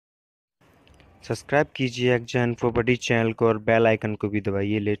Subscribe कीजिए exam info बडी channel को और बेल आइकन को भी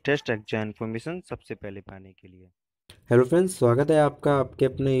दबाइए लेटेस्ट एग्जाम इन्फॉर्मेशन सबसे पहले पाने के लिए। हेलो फ्रेंड्स, स्वागत है आपका आपके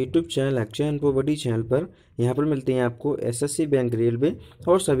अपने यूट्यूब चैनल एक्शन इन्फो बडी चैनल पर। यहाँ पर मिलती हैं आपको एसएससी बैंक रेलवे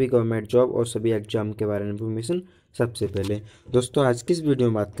और सभी गवर्नमेंट जॉब और सभी एग्जाम के बारे में इन्फॉर्मेशन सबसे पहले। दोस्तों, आज की इस वीडियो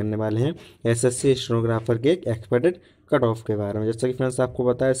में बात करने वाले हैं एसएससी स्टेनोग्राफर के एक एक्सपेक्टेड कट ऑफ के बारे में। जैसा कि फ्रेंड्स आपको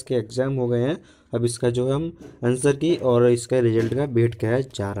पता है, इसके एग्ज़ाम हो गए हैं। अब इसका जो है हम आंसर की और इसका रिजल्ट का वेट किया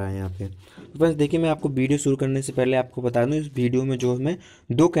जा रहा है यहाँ पे। तो फ्रेंड्स देखिए, मैं आपको वीडियो शुरू करने से पहले आपको बता दूं, इस वीडियो में जो मैं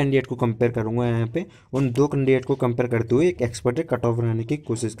दो कैंडिडेट को कंपेयर करूंगा यहाँ पे। उन दो कैंडिडेट को कंपेयर करते हुए एक एक्सपर्ट कट ऑफ बनाने की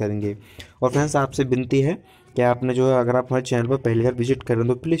कोशिश करेंगे। और फ्रेंड्स आपसे विनती है कि आपने जो है, अगर आप हमारे चैनल पर पहली बार विजिट करें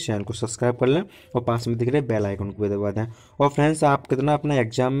तो प्लीज़ चैनल को सब्सक्राइब कर लें और पास में दिख रहे बेल आइकन को भी दबा दें। और फ्रेंड्स, आप कितना अपना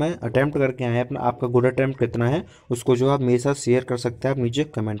एग्जाम में अटैम्प्ट करके आए हैं, अपना आपका गुड अटैम्प्ट कितना है, उसको जो आप मेरे साथ शेयर कर सकते हैं आप नीचे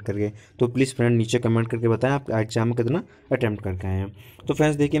कमेंट करके। तो प्लीज़ फ्रेंड नीचे कमेंट करके बताएं आप एग्जाम में कितना अटैम्प्ट करके आए हैं। तो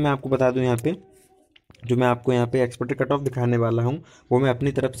फ्रेंड्स देखिए, मैं आपको बता दूं, यहाँ पे जो मैं आपको यहाँ पे एक्सपेक्टेड कट ऑफ दिखाने वाला हूँ वो मैं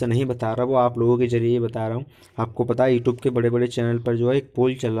अपनी तरफ से नहीं बता रहा, वो आप लोगों के जरिए बता रहा हूँ। आपको पता है यूट्यूब के बड़े बड़े चैनल पर जो है एक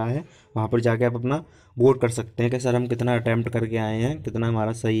पोल चल रहा है, वहाँ पर जाके आप अपना वोट कर सकते हैं कि सर हम कितना अटैम्प्ट करके आए हैं, कितना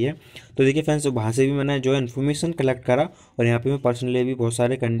हमारा सही है। तो देखिए फ्रेंड्स, वहाँ से भी मैंने जो है इन्फॉर्मेशन कलेक्ट करा और यहाँ पे मैं पर्सनली भी बहुत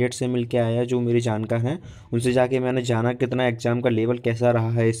सारे कैंडिडेट से मिल के आया जो मेरे जानकार हैं। उनसे जाके मैंने जाना कितना एग्ज़ाम का लेवल कैसा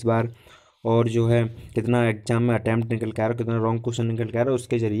रहा है इस बार, और जो है कितना एग्जाम में अटैम्प्ट निकल के आ रहा है, कितना रॉन्ग क्वेश्चन निकल के आ रहा है,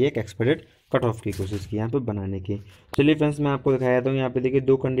 उसके जरिए एक एक्सपेक्टेड कट ऑफ की कोशिश की यहाँ पे बनाने की। चलिए फ्रेंड्स, मैं आपको दिखाया था। यहाँ पे देखिए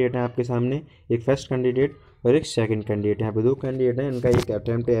दो कैंडिडेट हैं आपके सामने, एक फर्स्ट कैंडिडेट और एक सेकंड कैंडिडेट। यहाँ पे दो कैंडिडेट हैं, इनका एक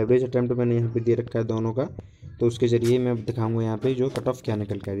अटैम्प्ट एवरेज अटैम्प्ट मैंने यहाँ पे दे रखा है दोनों का। तो उसके जरिए मैं दिखाऊंगा यहाँ पे जो कट ऑफ क्या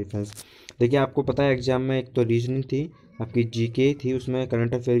निकल के आ रही है। फ्रेंड्स देखिए, आपको पता है एग्जाम में एक तो रीजनिंग थी, आपकी जीके थी, उसमें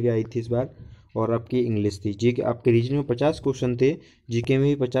करंट अफेयर भी आई थी इस बार, और आपकी इंग्लिश थी। जी के आपके रीजनिंग में 50 क्वेश्चन थे, जीके में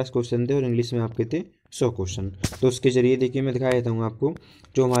भी 50 क्वेश्चन थे और इंग्लिश में आपके थे 100 क्वेश्चन। तो उसके जरिए देखिए मैं दिखा देता हूँ आपको,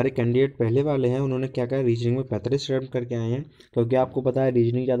 जो हमारे कैंडिडेट पहले वाले हैं उन्होंने क्या कहा, रीजनिंग में 45 अटैम्प्ट करके आए हैं। क्योंकि आपको पता है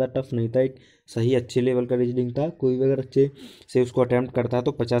रीजनिंग ज़्यादा टफ नहीं था, एक सही अच्छे लेवल का रीजनिंग था। कोई भी अगर अच्छे से उसको अटैम्प्ट करता है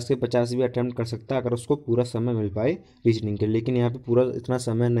तो 50 के 50 भी अटैम्प्ट कर सकता है, अगर उसको पूरा समय मिल पाए रीजनिंग के। लेकिन यहाँ पे पूरा इतना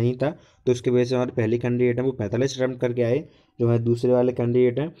समय नहीं था, तो उसकी वजह से हमारे पहले कैंडिडेट हैं वो 45 अटैम्प्ट करके आए। जो है दूसरे वाले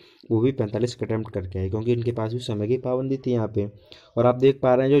कैंडिडेट हैं वो भी 45 अटैम्प्ट करके आए, क्योंकि इनके पास भी समय की पाबंदी थी यहाँ पे। और आप देख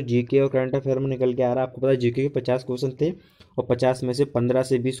पा रहे हैं जो जीके और करंट अफेयर में निकल के आ रहा है, आपको पता है जीके के 50 क्वेश्चन थे और 50 में से 15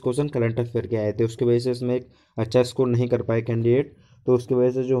 से 20 क्वेश्चन करंट अफेयर के आए थे। उसकी वजह से इसमें एक अच्छा स्कोर नहीं कर पाए कैंडिडेट। तो उसकी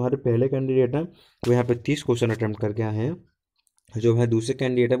वजह से जो हमारे पहले कैंडिडेट हैं वो यहाँ पे 30 क्वेश्चन अटैम्प्ट करके आए हैं, जो है दूसरे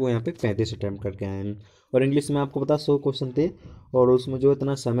कैंडिडेट है वो यहाँ पे 35 अटैम्प्ट करके आए हैं। और इंग्लिश में आपको पता 100 क्वेश्चन थे, और उसमें जो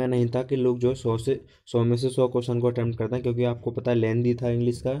इतना समय नहीं था कि लोग जो 100 में से 100 क्वेश्चन को अटैम्प्ट करते हैं, क्योंकि आपको पता है लेंथी था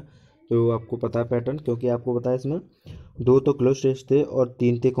इंग्लिश का। तो आपको पता है पैटर्न, क्योंकि आपको पता है इसमें दो तो क्लोज टेस्ट थे और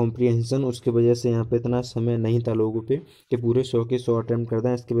तीन थे कॉम्प्रिहेंशन। उसकी वजह से यहाँ पे इतना समय नहीं था लोगों पे कि पूरे 100 के 100 अटैम्प्ट करते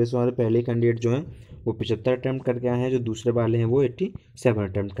हैं। इसकी वजह से हमारे पहले कैंडिडेट जो हैं वो 75 अटैम्प्ट करके आए हैं, जो दूसरे वाले हैं वो 87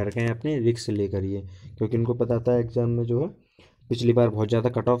 अटैम्प्ट करके आए हैं अपने रिक्स लेकर ये। क्योंकि इनको पता था एग्जाम में जो है पिछली बार बहुत ज़्यादा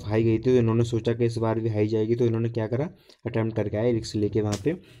कट ऑफ हाई गई थी, तो इन्होंने सोचा कि इस बार भी हाई जाएगी, तो इन्होंने क्या करा, अटैम्प्ट करके आए रिक्स लेके वहाँ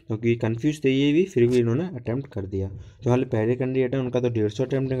पे। क्योंकि कंफ्यूज थे ये भी, फिर भी इन्होंने अटैम्प्ट कर दिया। जो हमारे पहले कैंडिडेट है उनका तो 150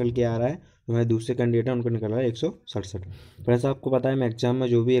 अटैम्प्ट निकल के आ रहा है, जो हमारे दूसरे कैंडिडेट है उनको निकल रहा है 167। पर ऐसा आपको पता है, हम एग्जाम में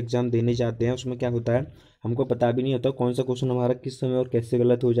जो भी एग्जाम देने जाते हैं उसमें क्या होता है, हमको पता भी नहीं होता कौन सा क्वेश्चन हमारा किस समय और कैसे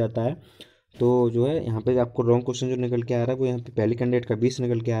गलत हो जाता है। तो जो है यहाँ पे आपको रॉन्ग क्वेश्चन जो निकल के आ रहा है वो यहाँ पे पहले कैंडिडेट का 20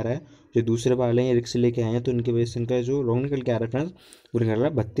 निकल के आ रहा है, जो दूसरे वाले हैं रिक्स लेके आए हैं, तो इनकी वजह से इनका जो रॉन्ग निकल के आ रहा है फ्रेंड्स वो निकल रहा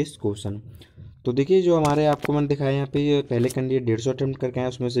है 32 क्वेश्चन। तो देखिए, जो हमारे आपको मैंने दिखाया यहाँ पे, ये पहले कैंडिडेट 150 अटैम्प्ट करके आए,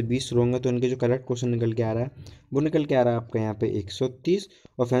 उसमें से 20 रॉन्ग है, तो इनके जो करेक्ट क्वेश्चन निकल के आ रहा है वो निकल के आ रहा है आपका यहाँ पे 130।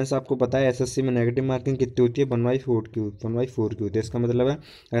 और फ्रेंड्स आपको पता है एसएससी में नेगेटिव मार्किंग कितनी होती है, 1/4 की 1/4 की होती है। इसका मतलब है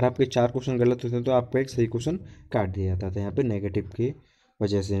अगर आपके 4 क्वेश्चन गलत होते हैं तो आपका एक सही क्वेश्चन काट दिया जाता था यहाँ पे नेगेटिव की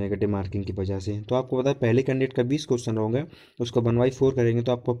वजह से, नेगेटिव मार्किंग की वजह से। तो आपको पता है पहले कैंडिडेट का 20 क्वेश्चन होंगे, उसको 1/4 करेंगे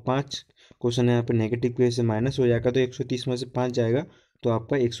तो आपको 5 क्वेश्चन यहाँ पे नेगेटिव की वजह से माइनस हो जाएगा, तो 130 में से 5 जाएगा, तो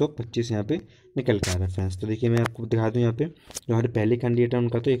आपका 125 यहाँ पे निकल के आ रहा है फ्रेंड्स। तो देखिए मैं आपको दिखा दूँ यहाँ पे, जो हमारे पहले कैंडिडेट है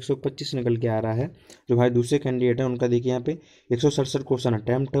उनका तो 125 निकल के आ रहा है। जो हमारे दूसरे कैंडिडेट है उनका देखिए यहाँ पे 167 क्वेश्चन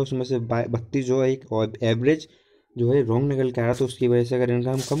अटैम्प्ट है, उसमें से 32 जो है एक एवरेज जो है रॉन्ग निकल के आ रहा है। तो उसकी वजह से अगर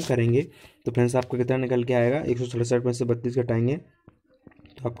इनका हम कम करेंगे तो फ्रेंड्स आपको कितना निकल के आएगा, 167 में से 32 घटाएंगे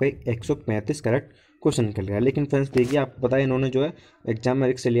तो आपका 135 करेक्ट क्वेश्चन निकल गया। लेकिन फ्रेंड्स देखिए, आपको पता है इन्होंने जो है एग्जाम में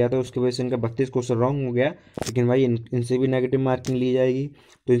रिक्स लिया था, उसकी वजह से इनका 32 क्वेश्चन रॉन्ग हो गया। लेकिन भाई इनसे भी नेगेटिव मार्किंग ली जाएगी,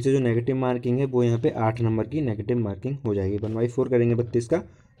 तो इनसे जो नेगेटिव मार्किंग है वो यहाँ पे 8 नंबर की नेगेटिव मार्किंग हो जाएगी। 1/4 करेंगे 32 का,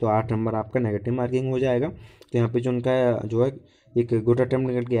 तो 8 नंबर आपका नेगेटिव मार्किंग हो जाएगा। तो यहाँ पे जो उनका जो है एक गुड अटैम्प्ट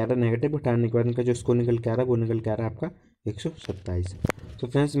निकल के आ रहा है, नेगेटिव हटाने के बाद इनका जो स्कोर निकल के आ रहा है वो निकल के आ रहा है आपका 127। तो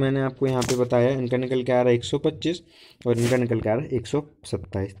फ्रेंड्स मैंने आपको यहाँ पे बताया इनका निकल के आ रहा है 125 और इनका निकल के आ रहा है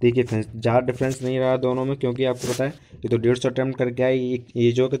 127। देखिए फ्रेंड्स ज़्यादा डिफरेंस नहीं रहा दोनों में, क्योंकि आपको पता है ये तो 150 अटैम्प्ट करके आए,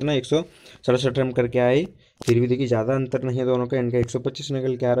 ये जो कितना 167 अटैम्प्ट करके आए, फिर भी देखिए ज़्यादा अंतर नहीं है दोनों का। इनका 125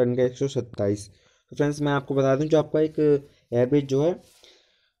 निकल के आ रहा है, इनका 127। तो फ्रेंड्स मैं आपको बता दूँ जो आपका एक एवरेज जो है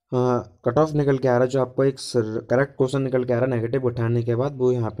कट ऑफ निकल के आ रहा है, जो आपको एक करेक्ट क्वेश्चन निकल के आ रहा है नेगेटिव उठाने के बाद,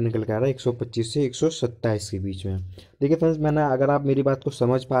 वो यहाँ पे निकल के आ रहा है 125 से 127 के बीच में। देखिए फ्रेंड्स मैंने, अगर आप मेरी बात को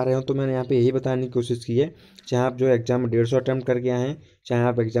समझ पा रहे हो तो मैंने यहाँ पे यही बताने की कोशिश की है, चाहे आप जो एग्जाम में 150 अटैम्प्ट करके आए हैं, चाहे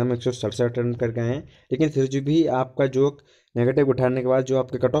आप एग्जाम में 167 अटैम्प्ट करके आए हैं, लेकिन फिर जो भी आपका जो नेगेटिव उठाने के बाद जो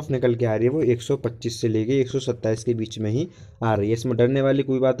आपके कट ऑफ निकल के आ रही है वो 125 से लेके 127 के बीच में ही आ रही है। इसमें डरने वाली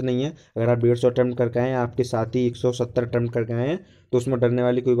कोई बात नहीं है। अगर आप 150 अटैम्प्ट करके आए हैं, आपके साथ ही 170 अटैम्प्ट करके आए हैं, तो उसमें डरने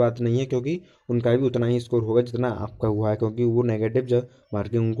वाली कोई बात नहीं है, क्योंकि उनका भी उतना ही स्कोर होगा जितना आपका हुआ है, क्योंकि वो नेगेटिव जब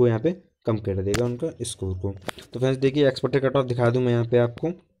मार्किंग उनको यहाँ पे कम कर देगा उनका स्कोर को। तो फ्रेंड्स देखिए एक्सपेक्टेड कट ऑफ दिखा दूँ मैं यहाँ पे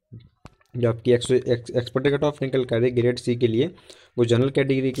आपको, जो आपकी एक्सपेक्टेड कट ऑफ निकल कर रही है ग्रेड सी के लिए, वो जनरल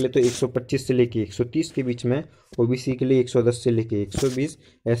कैटेगरी के लिए तो 125 से लेके 130 के बीच में, ओबीसी के लिए 110 से लेके 120,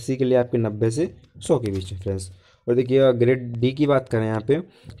 एससी के लिए आपके 90 से 100 के बीच में फ्रेंड्स। और देखिए ग्रेड डी की बात करें यहाँ पे,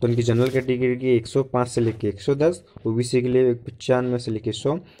 तो उनकी जनरल कैटेगरी की 105 से लेके 110, ओबीसी के लिए 95 से लेके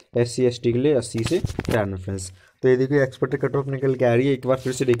 100, एससी एसटी के लिए 80 से 93 फ्रेंड्स। तो ये देखिए एक्सपेक्टेड कट ऑफ निकल के आ रही है, एक बार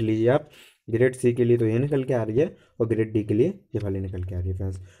फिर से देख लीजिए आप, ग्रेड सी के लिए तो ये निकल के आ रही है और ग्रेड डी के लिए ये वाली निकल के आ रही है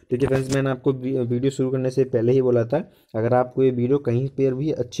फ्रेंड्स। देखिए फ्रेंड्स मैंने आपको वीडियो शुरू करने से पहले ही बोला था, अगर आपको ये वीडियो कहीं पर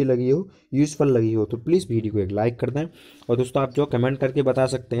भी अच्छी लगी हो, यूज़फुल लगी हो, तो प्लीज़ वीडियो को एक लाइक कर दें। और दोस्तों आप जो कमेंट करके बता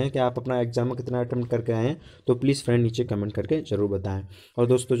सकते हैं कि आप अपना एग्जाम में कितना अटैम्प्ट करके आए हैं, तो प्लीज़ फ्रेंड नीचे कमेंट करके ज़रूर बताएं। और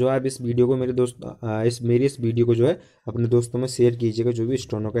दोस्तों जो आप इस वीडियो को मेरी इस वीडियो को जो है अपने दोस्तों में शेयर कीजिएगा जो भी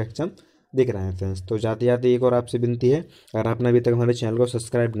स्टेनो का एग्जाम देख रहे हैं फ्रेंड्स। तो जाते जाते एक और आपसे विनती है, अगर आपने अभी तक हमारे चैनल को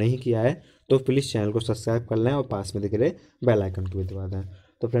सब्सक्राइब नहीं किया है तो प्लीज़ चैनल को सब्सक्राइब कर लें और पास में दिख रहे बेल आइकन को भी दबा दें।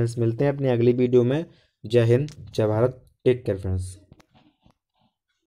 तो फ्रेंड्स मिलते हैं अपनी अगली वीडियो में। जय हिंद, जय भारत, टेक केयर फ्रेंड्स।